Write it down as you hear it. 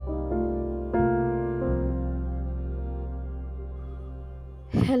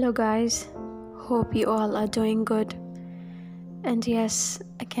Hello, guys. Hope you all are doing good. And yes,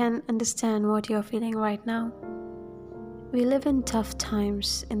 I can understand what you're feeling right now. We live in tough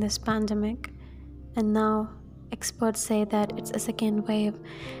times in this pandemic, and now experts say that it's a second wave,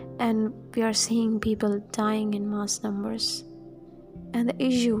 and we are seeing people dying in mass numbers. And the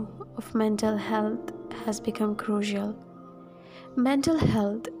issue of mental health has become crucial. Mental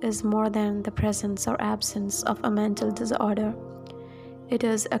health is more than the presence or absence of a mental disorder. It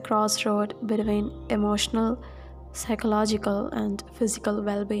is a crossroad between emotional, psychological, and physical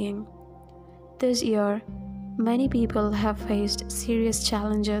well being. This year, many people have faced serious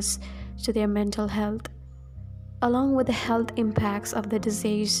challenges to their mental health. Along with the health impacts of the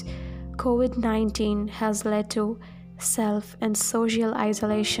disease, COVID 19 has led to self and social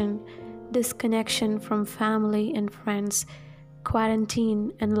isolation, disconnection from family and friends,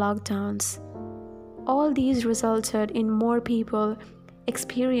 quarantine, and lockdowns. All these resulted in more people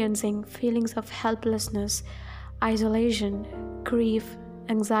experiencing feelings of helplessness, isolation, grief,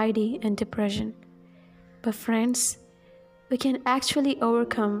 anxiety, and depression. But, friends, we can actually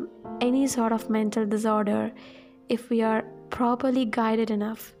overcome any sort of mental disorder if we are properly guided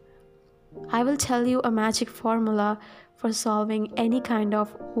enough. I will tell you a magic formula for solving any kind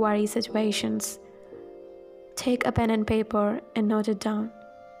of worry situations. Take a pen and paper and note it down.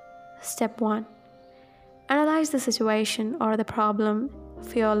 Step 1. Analyze the situation or the problem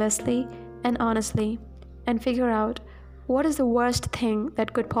fearlessly and honestly and figure out what is the worst thing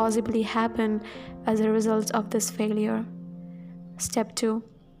that could possibly happen as a result of this failure. Step 2.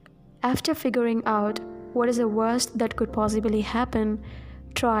 After figuring out what is the worst that could possibly happen,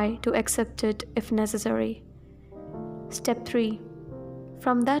 try to accept it if necessary. Step 3.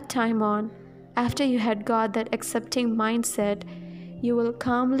 From that time on, after you had got that accepting mindset, you will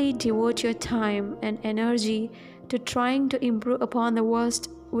calmly devote your time and energy to trying to improve upon the worst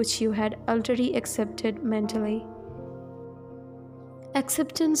which you had already accepted mentally.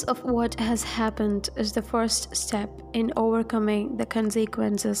 Acceptance of what has happened is the first step in overcoming the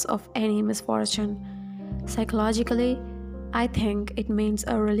consequences of any misfortune. Psychologically, I think it means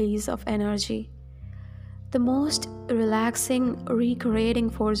a release of energy. The most relaxing,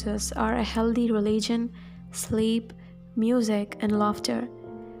 recreating forces are a healthy religion, sleep, music, and laughter.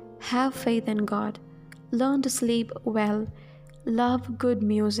 Have faith in God. Learn to sleep well. Love good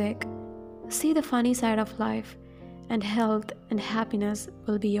music. See the funny side of life, and health and happiness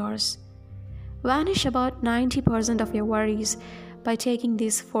will be yours. Vanish about 90% of your worries by taking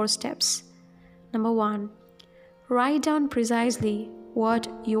these 4 steps. Number 1. Write down precisely what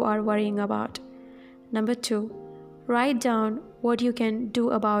you are worrying about. Number 2. Write down what you can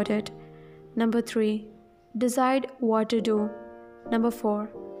do about it. Number 3. Decide what to do. Number 4.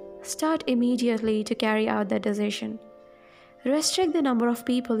 Start immediately to carry out that decision. Restrict the number of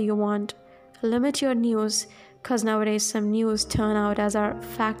people you want. Limit your news, because nowadays some news turn out as a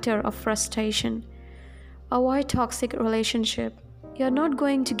factor of frustration. Avoid toxic relationship. You're not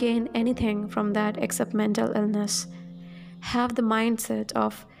going to gain anything from that except mental illness. Have the mindset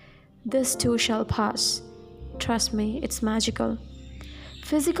of this too shall pass. Trust me, it's magical.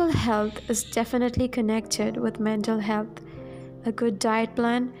 Physical health is definitely connected with mental health. A good diet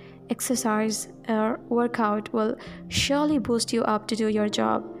plan, exercise, or workout will surely boost you up to do your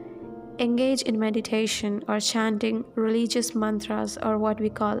job. Engage in meditation or chanting religious mantras or what we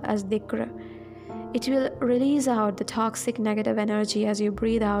call as dhikr. It will release out the toxic negative energy as you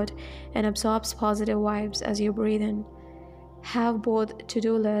breathe out and absorbs positive vibes as you breathe in. Have both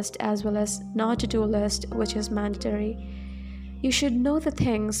to-do list as well as not to-do list, which is mandatory. You should know the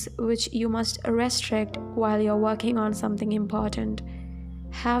things which you must restrict while you're working on something important.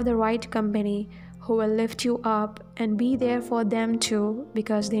 Have the right company who will lift you up and be there for them too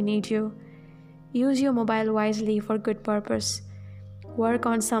because they need you. Use your mobile wisely for good purpose. Work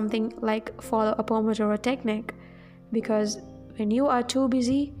on something like follow a Pomodoro technique because when you are too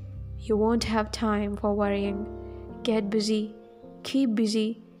busy, you won't have time for worrying. Get busy. Keep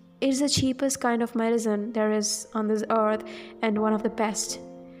busy. It's the cheapest kind of medicine there is on this earth and one of the best.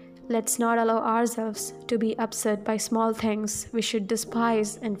 Let's not allow ourselves to be upset by small things we should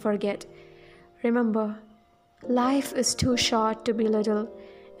despise and forget. Remember, life is too short to be little,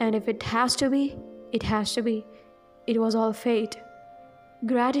 and if it has to be, it has to be. It was all fate.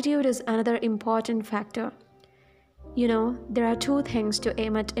 Gratitude is another important factor. There are 2 things to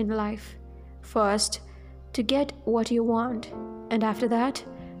aim at in life. First, to get what you want, and after that,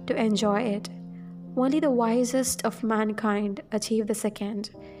 to enjoy it. Only the wisest of mankind achieve the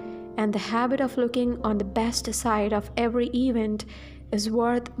second, and the habit of looking on the best side of every event is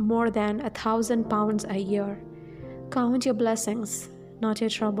worth more than £1,000 a year. Count your blessings, not your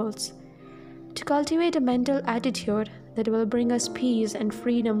troubles. To cultivate a mental attitude that will bring us peace and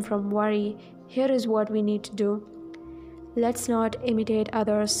freedom from worry, here is what we need to do. Let's not imitate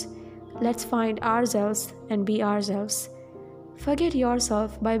others. Let's find ourselves and be ourselves. Forget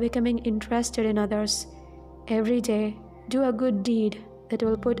yourself by becoming interested in others. Every day, do a good deed that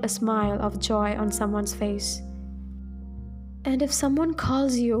will put a smile of joy on someone's face. And if someone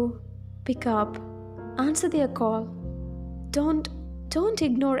calls you, pick up, answer their call. Don't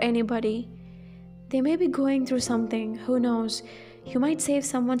ignore anybody. They may be going through something, who knows? You might save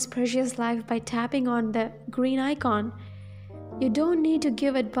someone's precious life by tapping on the green icon. You don't need to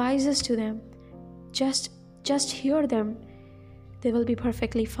give advices to them. Just hear them. They will be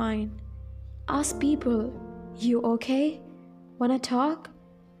perfectly fine. Ask people, you okay? Wanna talk?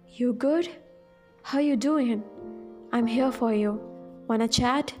 You good? How you doing? I'm here for you. Wanna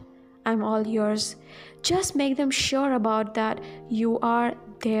chat? I'm all yours. Just make them sure about that you are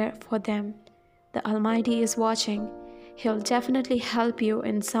there for them. The Almighty is watching. He'll definitely help you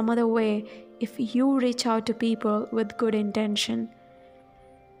in some other way if you reach out to people with good intention.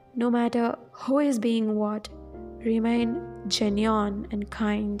 No matter who is being what, remain genuine and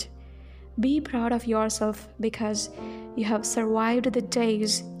kind. Be proud of yourself because you have survived the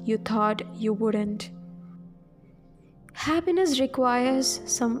days you thought you wouldn't. Happiness requires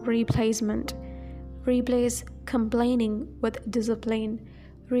some replacement. Replace complaining with discipline.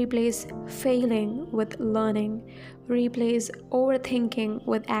 Replace failing with learning. Replace overthinking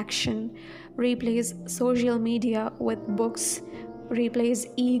with action. Replace social media with books. Replace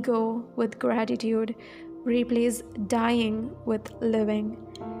ego with gratitude. Replace dying with living.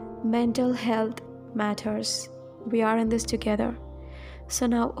 Mental health matters. We are in this together. So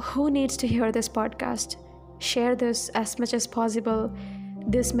now, who needs to hear this podcast? Share this as much as possible.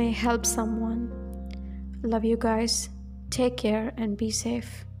 This may help someone. Love you guys. Take care and be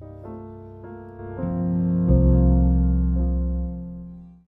safe.